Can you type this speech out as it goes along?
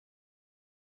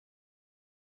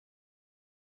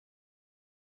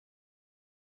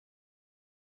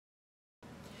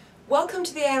Welcome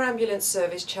to the Air Ambulance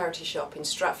Service charity shop in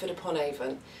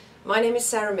Stratford-Upon-Avon. My name is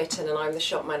Sarah Mitten and I'm the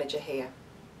shop manager here.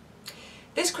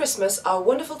 This Christmas our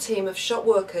wonderful team of shop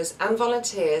workers and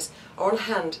volunteers are on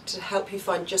hand to help you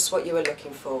find just what you are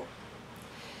looking for.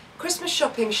 Christmas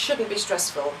shopping shouldn't be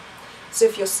stressful, so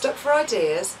if you're stuck for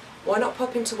ideas, why not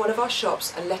pop into one of our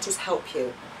shops and let us help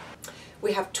you.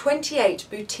 We have 28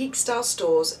 boutique-style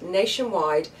stores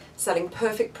nationwide selling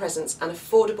perfect presents and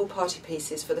affordable party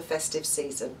pieces for the festive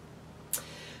season.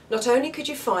 Not only could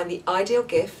you find the ideal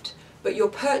gift, but your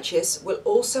purchase will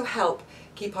also help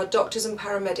keep our doctors and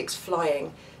paramedics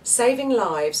flying, saving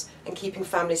lives and keeping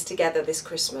families together this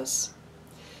Christmas.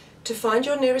 To find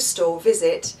your nearest store,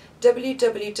 visit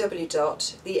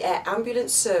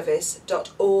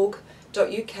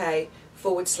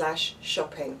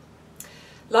www.theairambulanceservice.org.uk/shopping.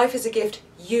 Life is a gift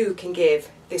you can give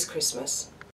this Christmas.